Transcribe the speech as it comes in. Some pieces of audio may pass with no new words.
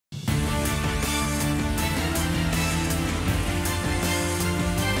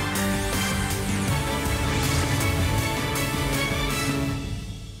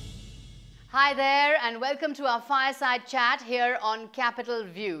Hi there and welcome to our fireside chat here on Capital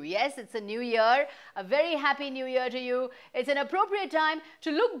View. Yes, it's a new year. A very happy new year to you. It's an appropriate time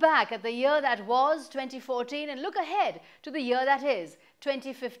to look back at the year that was 2014 and look ahead to the year that is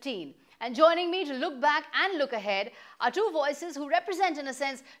 2015. And joining me to look back and look ahead are two voices who represent, in a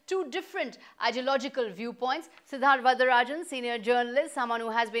sense, two different ideological viewpoints. Siddharth Varadarajan, senior journalist, someone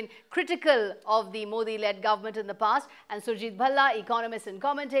who has been critical of the Modi-led government in the past, and Sujit Bhalla, economist and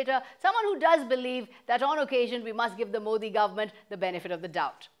commentator, someone who does believe that on occasion we must give the Modi government the benefit of the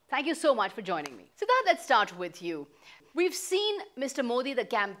doubt. Thank you so much for joining me. Siddharth, let's start with you. We've seen Mr. Modi, the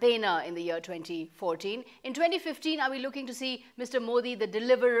campaigner, in the year 2014. In 2015, are we looking to see Mr. Modi, the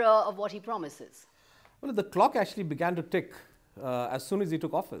deliverer of what he promises? Well, the clock actually began to tick as soon as he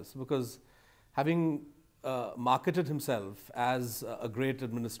took office, because having marketed himself as a great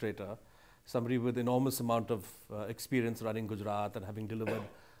administrator, somebody with enormous amount of experience running Gujarat and having delivered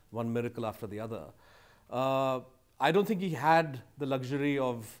one miracle after the other, I don't think he had the luxury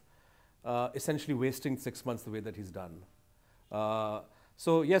of essentially wasting 6 months the way that he's done.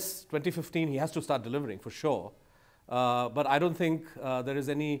 So yes, 2015 he has to start delivering for sure, but I don't think there is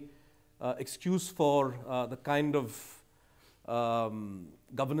any excuse for the kind of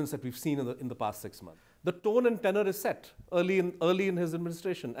governance that we've seen in the past 6 months. The tone and tenor is set early in his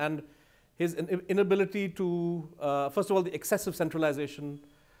administration, and his inability to, first of all, the excessive centralization,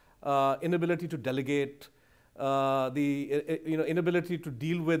 inability to delegate, the inability to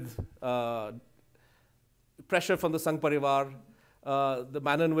deal with pressure from the Sangh Parivar, the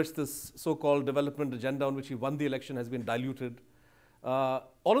manner in which this so-called development agenda on which he won the election has been diluted.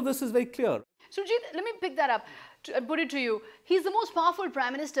 All of this is very clear. Sujit, let me pick that up and put it to you. He's the most powerful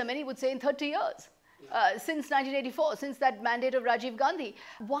prime minister, many would say, in 30 years. Since 1984, since that mandate of Rajiv Gandhi.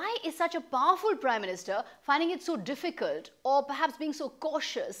 Why is such a powerful prime minister finding it so difficult, or perhaps being so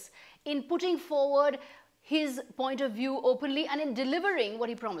cautious in putting forward his point of view openly and in delivering what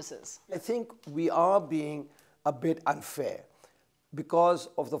he promises? I think we are being a bit unfair because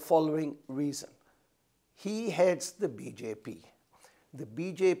of the following reason. He heads the BJP. The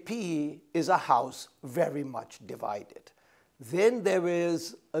BJP is a house very much divided. Then there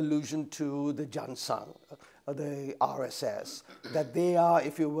is allusion to the Jan Sangh, the RSS, that they are,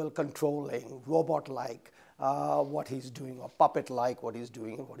 if you will, controlling, robot-like what he's doing, or puppet-like what he's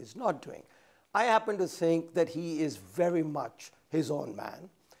doing and what he's not doing. I happen to think that he is very much his own man.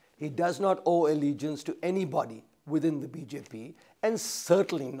 He does not owe allegiance to anybody within the BJP, and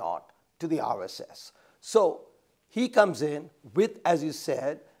certainly not to the RSS. So he comes in with, as you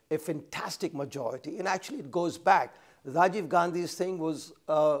said, a fantastic majority, and actually it goes back. Rajiv Gandhi's thing was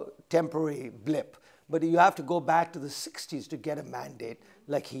a temporary blip, but you have to go back to the 60s to get a mandate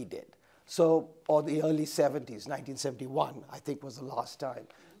like he did. So, or the early 70s, 1971, I think was the last time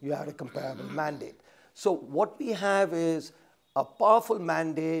you had a comparable mandate. So what we have is a powerful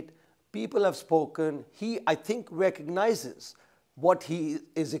mandate. People have spoken. He, I think, recognizes what he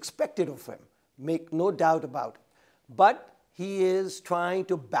is expected of him. Make no doubt about it. But he is trying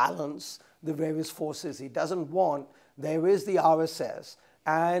to balance the various forces. He doesn't want, there is the RSS,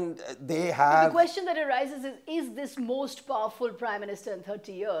 and they have... The question that arises is this most powerful prime minister in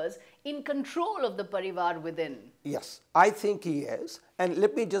 30 years in control of the Parivar within? Yes, I think he is. And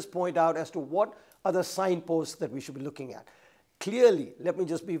let me just point out as to what are the signposts that we should be looking at. Clearly, let me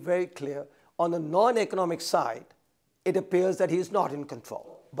just be very clear, on the non-economic side, it appears that he is not in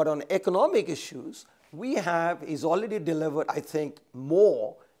control. But on economic issues, he's already delivered, I think,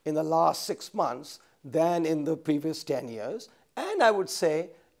 more in the last 6 months than in the previous 10 years. And I would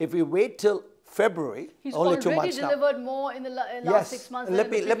say, if we wait till February, he's only 2 months already now. delivered more in the last 6 months Let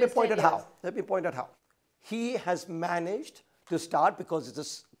than me point 10 out years. how. Let me point out how. He has managed to start, because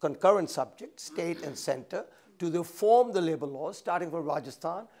it's a concurrent subject, state and center, to reform the labor laws, starting from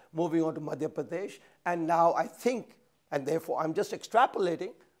Rajasthan, moving on to Madhya Pradesh, and now I think, and therefore I'm just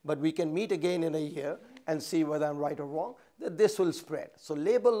extrapolating, but we can meet again in a year and see whether I'm right or wrong, that this will spread. So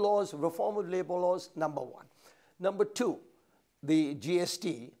labor laws, reform of labor laws, number one. Number two, the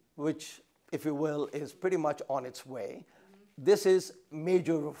GST, which, if you will, is pretty much on its way. This is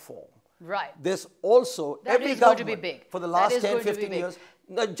major reform. Right. This also, that every is going to be government big. for the last 10, 15 years,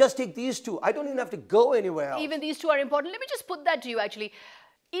 no, just take these two. I don't even have to go anywhere else. Even these two are important. Let me just put that to you, actually.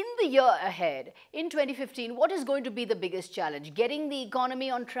 In the year ahead, in 2015, what is going to be the biggest challenge? Getting the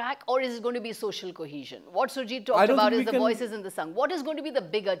economy on track, or is it going to be social cohesion? What Sujit talked about is the voices in the Sangh. What is going to be the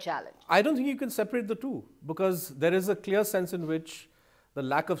bigger challenge? I don't think you can separate the two, because there is a clear sense in which the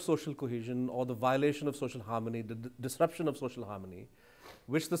lack of social cohesion or the violation of social harmony, the disruption of social harmony,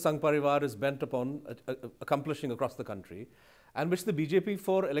 which the Sangh Parivar is bent upon accomplishing across the country, and which the BJP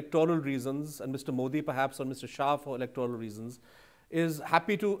for electoral reasons, and Mr. Modi perhaps, or Mr. Shah for electoral reasons, is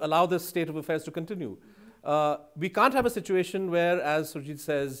happy to allow this state of affairs to continue. We can't have a situation where, as Sujit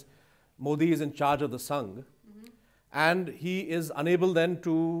says, Modi is in charge of the Sangh, and he is unable then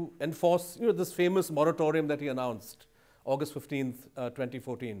to enforce, this famous moratorium that he announced, August 15th,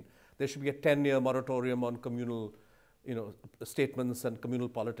 2014. There should be a 10-year moratorium on communal, statements and communal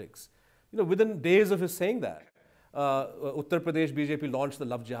politics. Within days of his saying that, Uttar Pradesh BJP launched the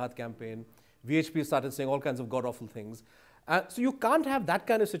Love Jihad campaign. VHP started saying all kinds of god-awful things. So you can't have that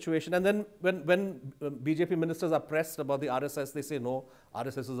kind of situation. And then when BJP ministers are pressed about the RSS, they say, no,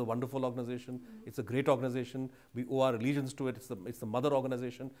 RSS is a wonderful organization. It's a great organization. We owe our allegiance to it. It's the mother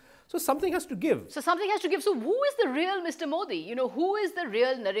organization. So something has to give. So something has to give. So who is the real Mr. Modi? Who is the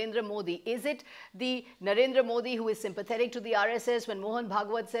real Narendra Modi? Is it the Narendra Modi who is sympathetic to the RSS when Mohan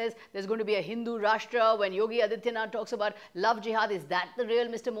Bhagwat says there's going to be a Hindu Rashtra, when Yogi Adityanath talks about love jihad? Is that the real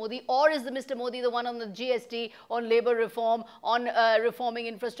Mr. Modi? Or is the Mr. Modi the one on the GST, on labor reform, on reforming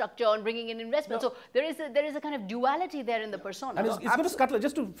infrastructure, on bringing in investment? No. So there is a kind of duality there in the persona. And it's going to scuttle,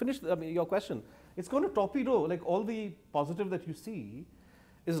 just to finish your question, it's going to torpedo, like all the positive that you see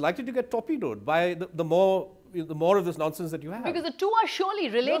is likely to get torpedoed by the more of this nonsense that you have. Because the two are surely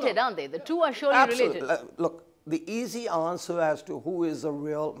related, aren't they? The two are surely Absolutely. related. Look, the easy answer as to who is the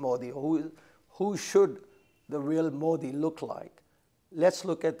real Modi, who should the real Modi look like, let's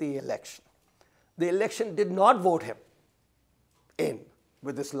look at the election. The election did not vote him in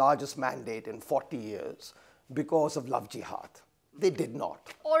with this largest mandate in 40 years because of love jihad. They did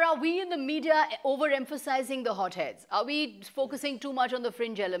not. Or are we in the media overemphasizing the hotheads? Are we focusing too much on the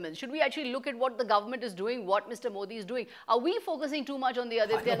fringe elements? Should we actually look at what the government is doing, what Mr. Modi is doing? Are we focusing too much on the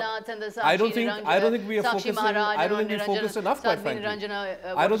Adityanaths and the Sakshi I don't think we are focusing. I don't think we focused enough, quite frankly.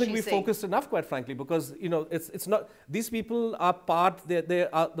 I don't think we focused enough, quite frankly, because it's not. These people are they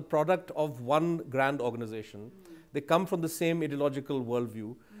are the product of one grand organization. They come from the same ideological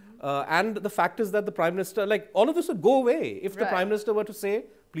worldview. And the fact is that the Prime Minister, all of this would go away if the Prime Minister were to say,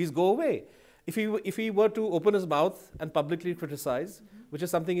 please go away. If he were to open his mouth and publicly criticize, which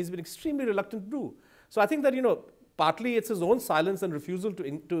is something he's been extremely reluctant to do. So I think that, partly it's his own silence and refusal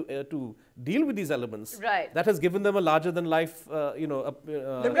to deal with these elements that has given them a larger than life, right.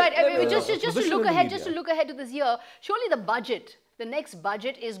 I mean, just to look ahead to this year, surely the budget, the next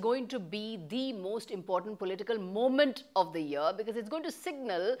budget is going to be the most important political moment of the year, because it's going to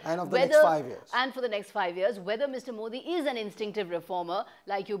signal next 5 years. And for the next 5 years, whether Mr. Modi is an instinctive reformer,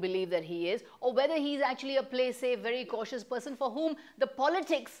 like you believe that he is, or whether he's actually a play-safe, very cautious person for whom the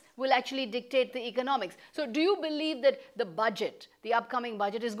politics will actually dictate the economics. So do you believe that the budget, the upcoming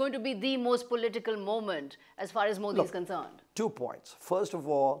budget, is going to be the most political moment as far as Modi is concerned? 2 points. First of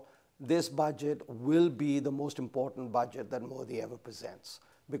all, this budget will be the most important budget that Modi ever presents.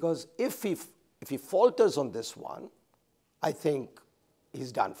 Because if he falters on this one, I think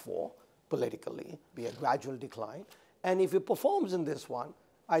he's done for politically, be a gradual decline. And if he performs in this one,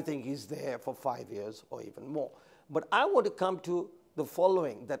 I think he's there for 5 years or even more. But I want to come to the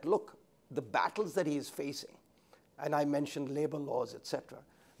following, that look, the battles that he is facing, and I mentioned labor laws, etc.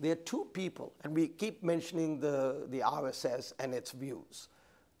 There are two people, and we keep mentioning the RSS and its views.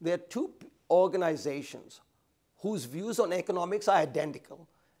 There are two organizations whose views on economics are identical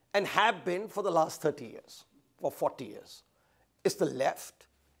and have been for the last 30 years or 40 years. It's the left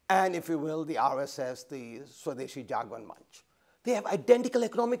and, if you will, the RSS, the Swadeshi Jagran Manch. They have identical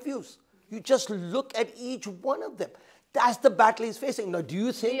economic views. You just look at each one of them. That's the battle he's facing. Now, do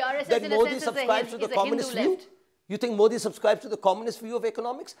you think that Modi subscribes to the communist view? You think Modi subscribes to the communist view of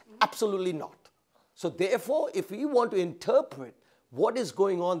economics? Absolutely not. So therefore, if we want to interpret what is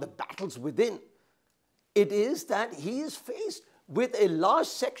going on, the battles within, it is that he is faced with a large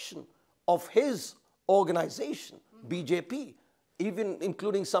section of his organization, BJP, even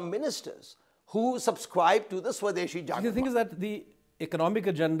including some ministers, who subscribe to the Swadeshi Jagran. The thing is that the economic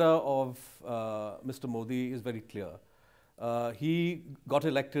agenda of Mr. Modi is very clear. He got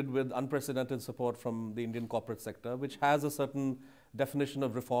elected with unprecedented support from the Indian corporate sector, which has a certain definition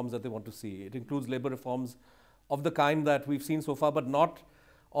of reforms that they want to see. It includes labor reforms of the kind that we've seen so far, but not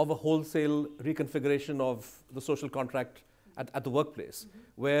of a wholesale reconfiguration of the social contract at the workplace,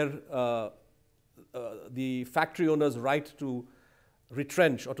 where the factory owner's right to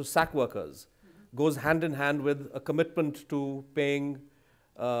retrench or to sack workers goes hand in hand with a commitment to paying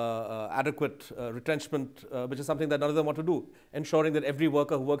adequate retrenchment, which is something that none of them want to do, ensuring that every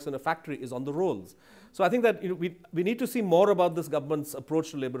worker who works in a factory is on the rolls. So I think that we need to see more about this government's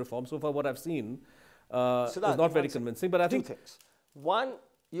approach to labor reform. So far, what I've seen is not very convincing. But I think two things. One,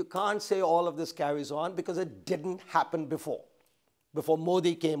 you can't say all of this carries on because it didn't happen before. before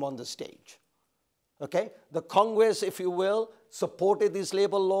Modi came on the stage. Okay? The Congress, if you will, supported these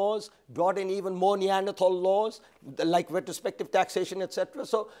labor laws, brought in even more Neanderthal laws, like retrospective taxation, etc.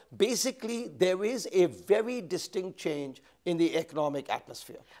 So basically, there is a very distinct change in the economic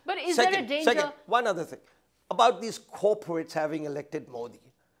atmosphere. But is there a danger? Second, one other thing about these corporates having elected Modi.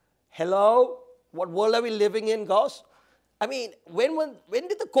 Hello? What world are we living in, Ghose? I mean, when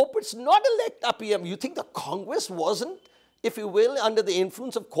did the corporates not elect a PM? You think the Congress wasn't, if you will, under the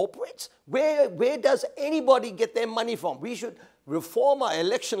influence of corporates? Where does anybody get their money from? We should reform our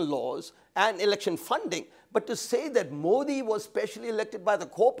election laws and election funding. But to say that Modi was specially elected by the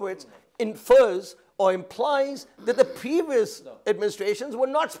corporates infers or implies that the previous administrations were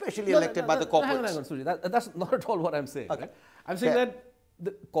not specially elected by the corporates. Hang on, Sujit. That's not at all what I'm saying. Okay. Right? I'm saying that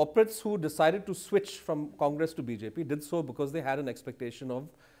the corporates who decided to switch from Congress to BJP did so because they had an expectation of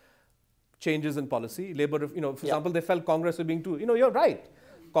changes in policy. Labor, for example, they felt Congress were being too, you're right.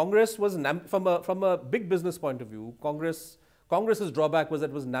 Congress was, from a big business point of view, Congress's drawback was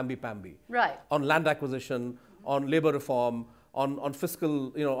that it was namby-pamby. Right. On land acquisition, on labor reform, on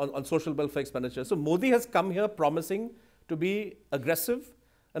fiscal, on social welfare expenditure. So Modi has come here promising to be aggressive,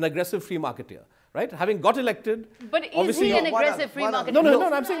 an aggressive free marketeer. Right? Having got elected. But is he an aggressive free marketeer?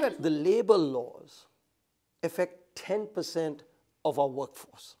 No, I'm saying that. The labor laws affect 10% of our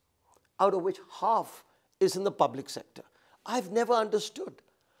workforce, out of which half is in the public sector. I've never understood.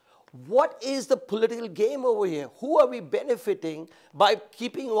 What is the political game over here? Who are we benefiting by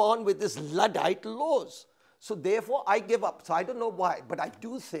keeping on with these Luddite laws? So therefore, I give up. So I don't know why, but I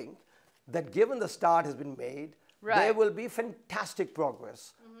do think that given the start has been made, there will be fantastic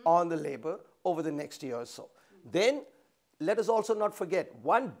progress on the labor over the next year or so. Then, let us also not forget,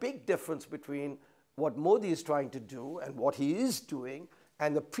 one big difference between what Modi is trying to do and what he is doing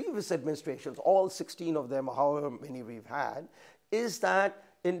and the previous administrations, all 16 of them, however many we've had, is that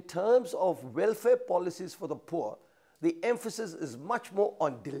in terms of welfare policies for the poor, the emphasis is much more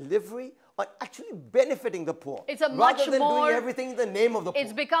on delivery, on actually benefiting the poor, it's a rather than doing everything in the name of the poor.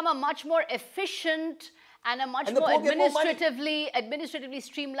 It's become a much more efficient and a much more administratively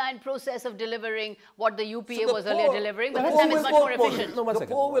streamlined process of delivering what the UPA was earlier delivering, but this time it's much more efficient. No, one second.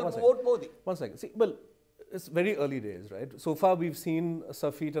 The poor will vote Modi. 1 second. See, well, it's very early days, right? So far, we've seen a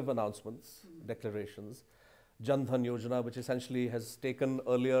surfeit of announcements, declarations. Jan Dhan Yojana, which essentially has taken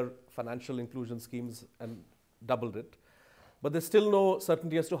earlier financial inclusion schemes and doubled it. But there's still no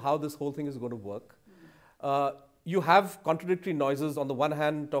certainty as to how this whole thing is going to work. You have contradictory noises. On the one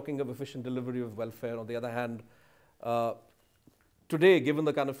hand, talking of efficient delivery of welfare. On the other hand, today, given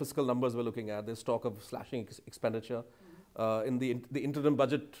the kind of fiscal numbers we're looking at, there's talk of slashing expenditure. In the interim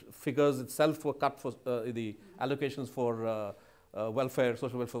budget figures itself were cut for the allocations for welfare,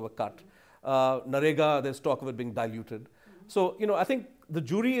 social welfare were cut. Narega, there's talk of it being diluted. So, I think the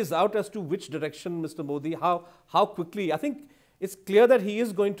jury is out as to which direction Mr. Modi, how quickly. I think it's clear that he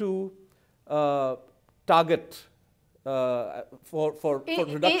is going to target for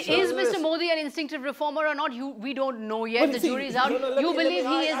reduction. Is Mr. Modi an instinctive reformer or not? We don't know yet. The jury is out. You believe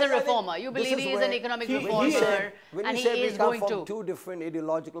he is a reformer. You believe he is an economic reformer, and he is going to. From two different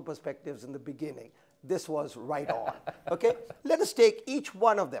ideological perspectives in the beginning, this was right on. Okay, let us take each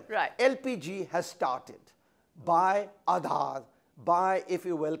one of them. Right. LPG has started by Aadhaar, by, if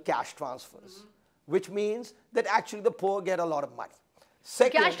you will, cash transfers, which means that actually the poor get a lot of money.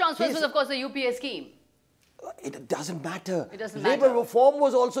 Second, cash transfers was, of course, the UPA scheme. It doesn't matter. It doesn't Labor matter. reform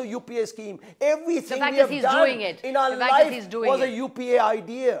was also UPA scheme. Everything we have done in our life was a UPA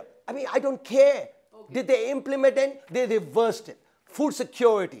idea. I mean, I don't care. Okay. Did they implement it? They reversed it. Food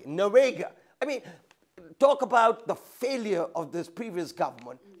security, Narega. I mean, talk about the failure of this previous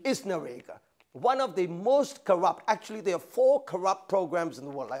government is Narega. One of the most corrupt, actually there are 4 corrupt programs in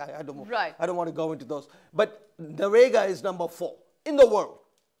the world. I don't want to go into those. But Narega is number 4 in the world.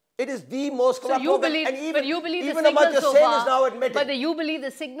 It is the most corrupt program. Believe, and even, but you believe even the signal Amartya so Sen far, is now admitting. But you believe the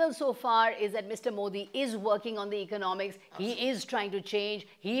signal so far is that Mr. Modi is working on the economics. He is trying to change.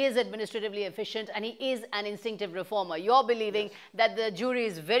 He is administratively efficient, and he is an instinctive reformer. You're believing that the jury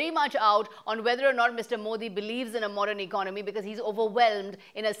is very much out on whether or not Mr. Modi believes in a modern economy because he's overwhelmed,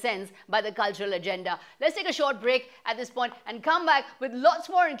 in a sense, by the cultural agenda. Let's take a short break at this point and come back with lots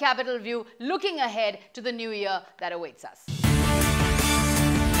more in Capital View, looking ahead to the new year that awaits us.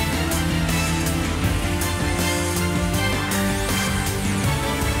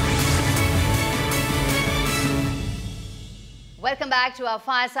 Welcome back to our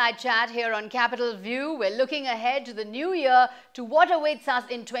fireside chat here on Capital View. We're looking ahead to the new year, to what awaits us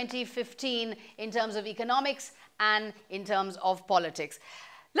in 2015 in terms of economics and in terms of politics.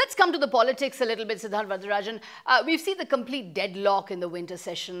 Let's come to the politics a little bit, Siddharth Varadarajan. We've seen the complete deadlock in the winter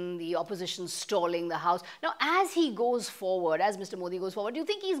session, the opposition stalling the House. Now, as he goes forward, as Mr. Modi goes forward, do you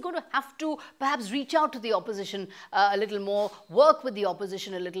think he's going to have to perhaps reach out to the opposition a little more, work with the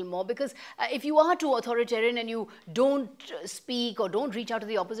opposition a little more? Because if you are too authoritarian and you don't speak or don't reach out to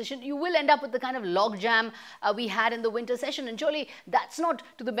the opposition, you will end up with the kind of logjam we had in the winter session. And surely that's not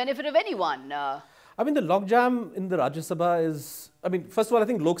to the benefit of anyone. I mean, the logjam in the Rajya Sabha is, I mean, first of all, I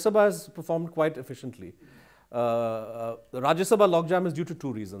think Lok Sabha has performed quite efficiently. The Rajya Sabha logjam is due to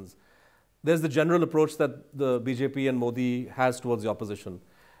two reasons. There's the general approach that the BJP and Modi has towards the opposition,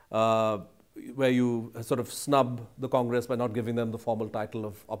 where you sort of snub the Congress by not giving them the formal title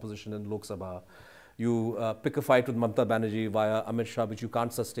of opposition in Lok Sabha. You pick a fight with Mamata Banerjee via Amit Shah, which you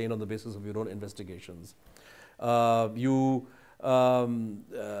can't sustain on the basis of your own investigations. You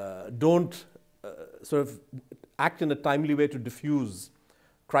don't sort of act in a timely way to diffuse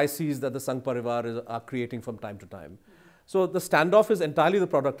crises that the Sangh Parivar are creating from time to time. So the standoff is entirely the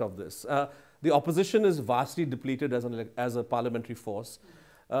product of this. The opposition is vastly depleted as a parliamentary force,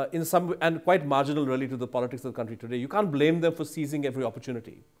 and quite marginal really to the politics of the country today. You can't blame them for seizing every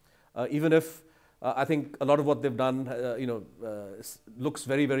opportunity, even if I think a lot of what they've done looks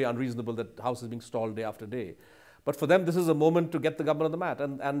very, very unreasonable, that the House is being stalled day after day. But for them, this is a moment to get the government on the mat.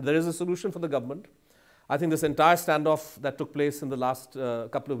 And there is a solution for the government. I think this entire standoff that took place in the last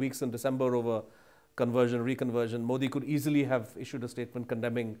couple of weeks in December over conversion, reconversion, Modi could easily have issued a statement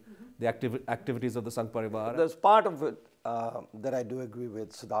condemning the activities of the Sangh Parivar. There's part of it that I do agree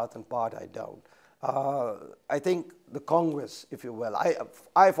with Siddharth, and part I don't. I think the Congress, if you will,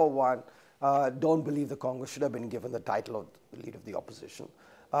 I for one, don't believe the Congress should have been given the title of the leader of the opposition.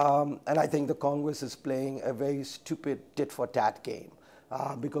 And I think the Congress is playing a very stupid tit-for-tat game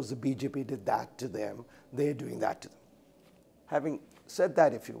because the BJP did that to them. They're doing that to them. Having said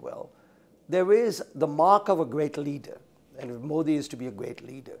that, if you will, there is the mark of a great leader. And if Modi is to be a great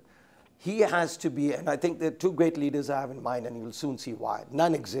leader, he has to be, and I think there are two great leaders I have in mind, and you'll soon see why.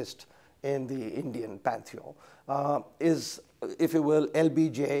 None exist in the Indian pantheon. Is, if you will,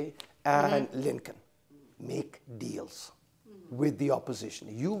 LBJ and Lincoln. Make deals with the opposition.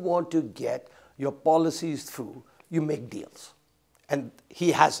 You want to get your policies through, you make deals. And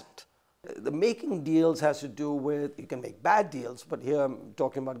he hasn't. The making deals has to do with, you can make bad deals, but here I'm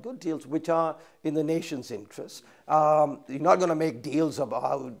talking about good deals, which are in the nation's interest. You're not going to make deals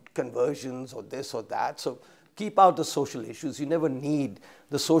about conversions or this or that. So keep out the social issues. You never need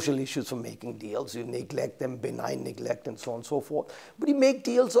the social issues for making deals. You neglect them, benign neglect, and so on and so forth. But you make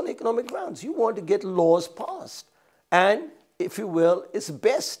deals on economic grounds. You want to get laws passed. And if you will, it's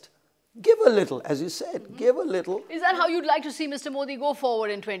best. Give a little, as you said, give a little. Is that how you'd like to see Mr. Modi go forward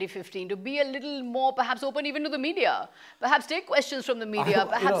in 2015? To be a little more perhaps open even to the media? Perhaps take questions from the media,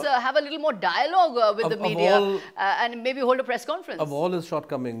 perhaps have a little more dialogue with the media and maybe hold a press conference. Of all his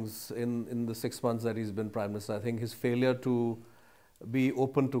shortcomings in the 6 months that he's been Prime Minister, I think his failure to be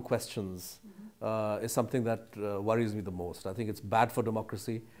open to questions is something that worries me the most. I think it's bad for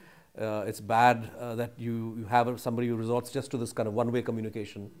democracy. It's bad that you have somebody who resorts just to this kind of one-way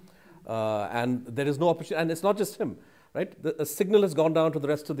communication. And there is no opportunity, and it's not just him, right? The signal has gone down to the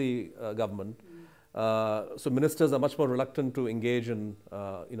rest of the government. So ministers are much more reluctant to engage in,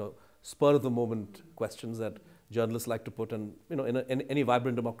 spur of the moment questions that journalists like to put. And in any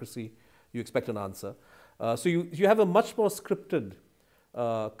vibrant democracy, you expect an answer. So you have a much more scripted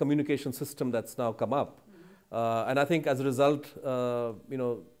communication system that's now come up, and I think as a result,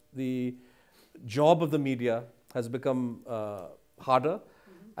 the job of the media has become harder.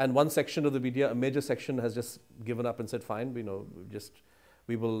 And one section of the media, a major section, has just given up and said, fine,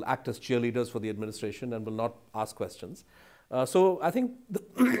 we will act as cheerleaders for the administration and will not ask questions. So I think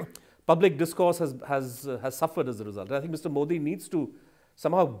the public discourse has suffered as a result. And I think Mr. Modi needs to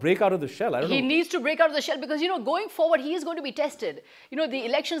somehow break out of the shell. He needs to break out of the shell because, going forward, he is going to be tested. The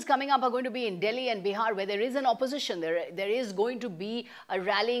elections coming up are going to be in Delhi and Bihar, where there is an opposition. There is going to be a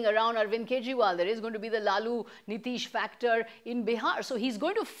rallying around Arvind Kejriwal. There is going to be the Lalu Nitish factor in Bihar. So he's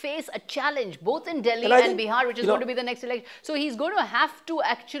going to face a challenge both in Delhi and Bihar, which is going to be the next election. So he's going to have to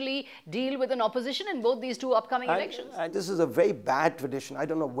actually deal with an opposition in both these two upcoming elections. And this is a very bad tradition. I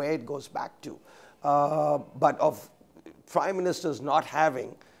don't know where it goes back to, but of Prime Ministers not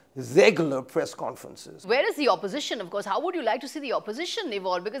having regular press conferences. Where is the opposition, of course? How would you like to see the opposition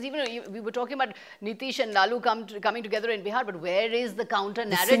evolve? Because even we were talking about Nitish and Lalu coming together in Bihar, but where is the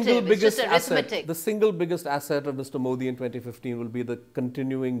counter-narrative? It's just arithmetic. The single biggest asset of Mr. Modi in 2015 will be the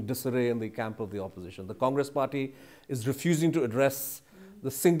continuing disarray in the camp of the opposition. The Congress party is refusing to address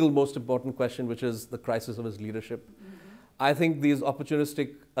the single most important question, which is the crisis of his leadership. I think these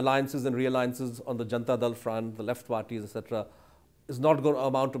opportunistic alliances and realliances on the Janata Dal front, the left parties, etc., is not going to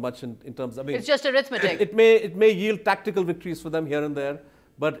amount to much in terms of, I mean, it's just arithmetic. It may yield tactical victories for them here and there,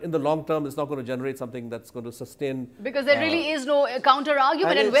 but in the long term, it's not going to generate something that's going to sustain. Because there really is no counter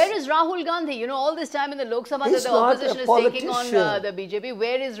argument. And where is Rahul Gandhi? You know, all this time in the Lok Sabha that the opposition is taking on the BJP,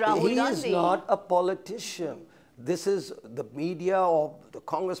 where is Rahul Gandhi? He is not a politician. This is the media or the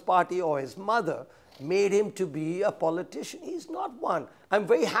Congress party or his mother made him to be a politician. He's not one. I'm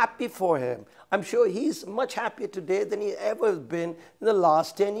very happy for him. I'm sure he's much happier today than he ever has been in the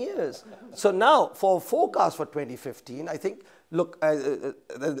last 10 years. So now, for a forecast for 2015, I think, look,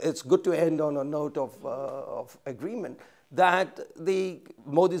 it's good to end on a note of agreement that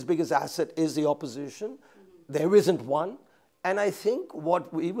Modi's biggest asset is the opposition. There isn't one. And I think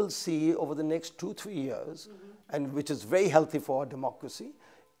what we will see over the next 2-3 years, and which is very healthy for our democracy,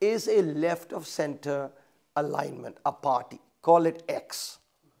 is a left of center alignment, a party. Call it X.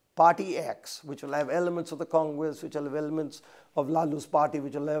 Party X, which will have elements of the Congress, which will have elements of Lalu's party,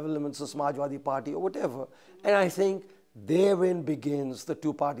 which will have elements of Samajwadi party or whatever. And I think therein begins the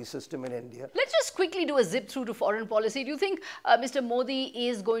two-party system in India. Let's just quickly do a zip through to foreign policy. Do you think Mr. Modi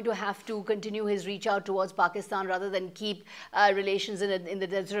is going to have to continue his reach out towards Pakistan rather than keep relations in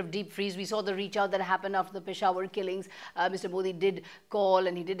the sort of deep freeze? We saw the reach out that happened after the Peshawar killings. Mr. Modi did call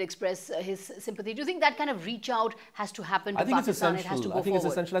and he did express his sympathy. Do you think that kind of reach out has to happen to Pakistan? It has to go I think forward?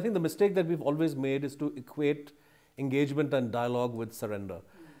 it's essential. I think the mistake that we've always made is to equate engagement and dialogue with surrender.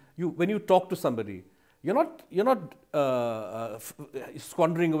 When you talk to somebody, you're not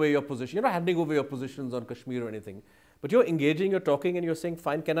squandering away your position. You're not handing over your positions on Kashmir or anything. But you're engaging, you're talking, and you're saying,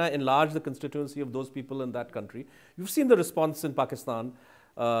 fine, can I enlarge the constituency of those people in that country? You've seen the response in Pakistan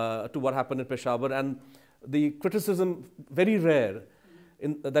to what happened in Peshawar, and the criticism, very rare,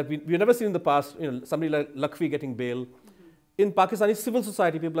 that we've never seen in the past, somebody like Lakhvi getting bail. In Pakistani civil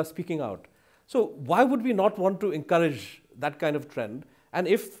society, people are speaking out. So why would we not want to encourage that kind of trend? And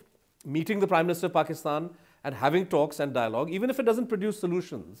if meeting the Prime Minister of Pakistan and having talks and dialogue, even if it doesn't produce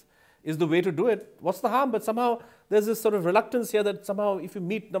solutions, is the way to do it, what's the harm? But somehow there's this sort of reluctance here that somehow if you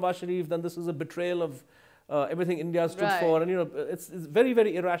meet Nawaz Sharif, then this is a betrayal of everything India stood for. And it's very,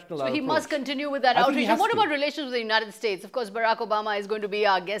 very irrational. So he must continue with that outreach. And what about relations with the United States? Of course, Barack Obama is going to be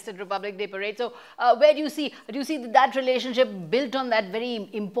our guest at Republic Day Parade. So where do you see that relationship built on that very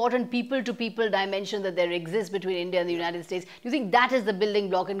important people-to-people dimension that there exists between India and the United States? Do you think that is the building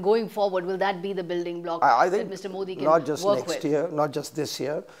block? And going forward, will that be the building block that Mr. Modi can work with? Not just next year, not just this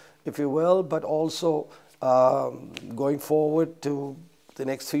year, if you will, but also going forward to the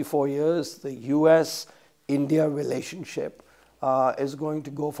next 3-4 years, the US-India relationship is going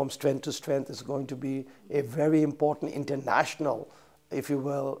to go from strength to strength. It's going to be a very important international, if you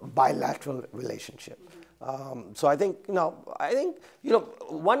will, bilateral relationship. So I think, one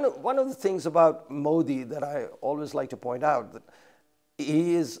of the things about Modi that I always like to point out, that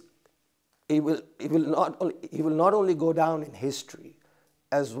he will not only go down in history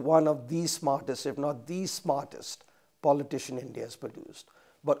as one of the smartest, if not the smartest politician India has produced,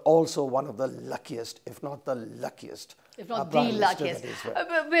 but also one of the luckiest, if not the luckiest. If not the luckiest.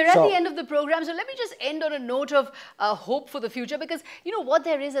 We're at the end of the program, so let me just end on a note of hope for the future, because what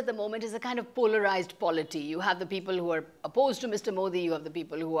there is at the moment is a kind of polarized polity. You have the people who are opposed to Mr. Modi, you have the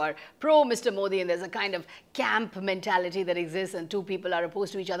people who are pro Mr. Modi, and there's a kind of camp mentality that exists, and two people are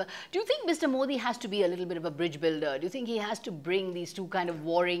opposed to each other. Do you think Mr. Modi has to be a little bit of a bridge builder? Do you think he has to bring these two kind of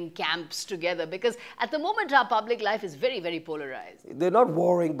warring camps together? Because at the moment our public life is very, very polarized. They're not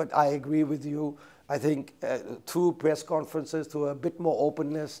warring, but I agree with you. I think through press conferences, through a bit more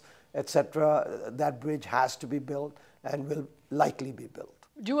openness, etc., that bridge has to be built and will likely be built.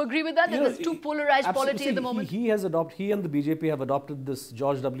 Do you agree with that? That there's too polarized polity at the moment? He and the BJP have adopted this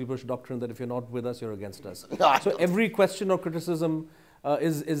George W. Bush doctrine that if you're not with us, you're against us. So every question or criticism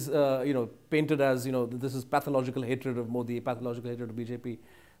is painted as, this is pathological hatred of Modi, pathological hatred of BJP.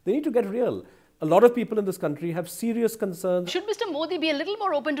 They need to get real. A lot of people in this country have serious concerns. Should Mr. Modi be a little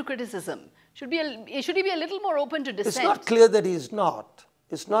more open to criticism? Should he be a little more open to dissent? It's not clear that he is not.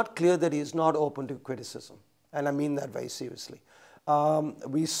 It's not clear that he is not open to criticism. And I mean that very seriously.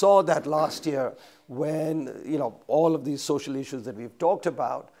 We saw that last year when, all of these social issues that we've talked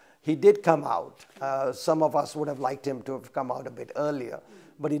about, he did come out. Some of us would have liked him to have come out a bit earlier.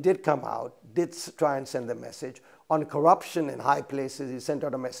 But he did come out, did try and send a message. On corruption in high places, he sent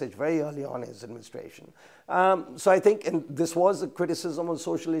out a message very early on in his administration. So I think, and this was a criticism on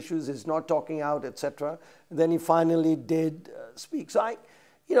social issues, he's not talking out, etc. Then he finally did speak. So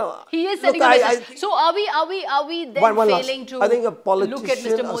he is sending a message. So are we then failing to I think a politician, look at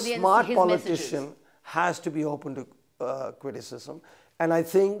Mr. Modi a smart and his politician messages? has to be open to criticism. And I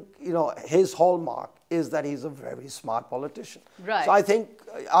think, you know, his hallmark is that he's a very smart politician. Right. So I think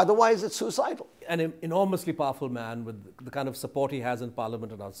otherwise it's suicidal. An enormously powerful man with the kind of support he has in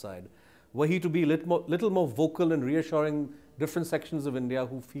Parliament and outside. Were he to be little more vocal and reassuring different sections of India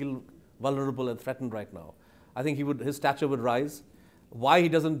who feel vulnerable and threatened right now, I think his stature would rise. Why he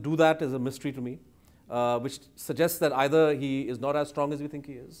doesn't do that is a mystery to me, which suggests that either he is not as strong as we think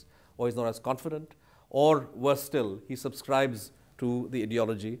he is, or he's not as confident, or worse still, he subscribes to the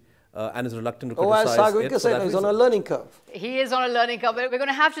ideology and is reluctant to criticize as Sagarika said, he's on a learning curve. He is on a learning curve. We're going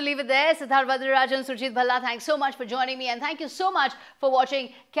to have to leave it there. Siddharth Varadarajan, Sujit Bhalla, thanks so much for joining me, and thank you so much for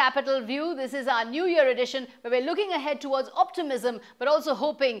watching Capital View. This is our New Year edition where we're looking ahead towards optimism, but also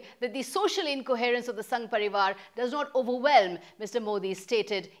hoping that the social incoherence of the Sangh Parivar does not overwhelm Mr. Modi's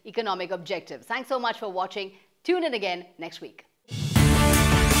stated economic objectives. Thanks so much for watching. Tune in again next week.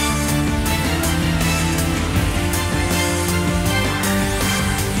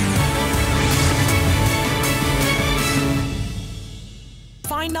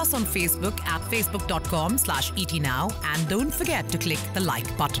 Find us on Facebook at facebook.com/etnow and don't forget to click the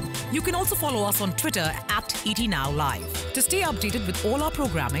like button. You can also follow us on Twitter at etnowlive. To stay updated with all our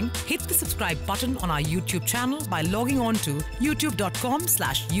programming, hit the subscribe button on our YouTube channel by logging on to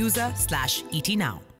youtube.com/user/etnow.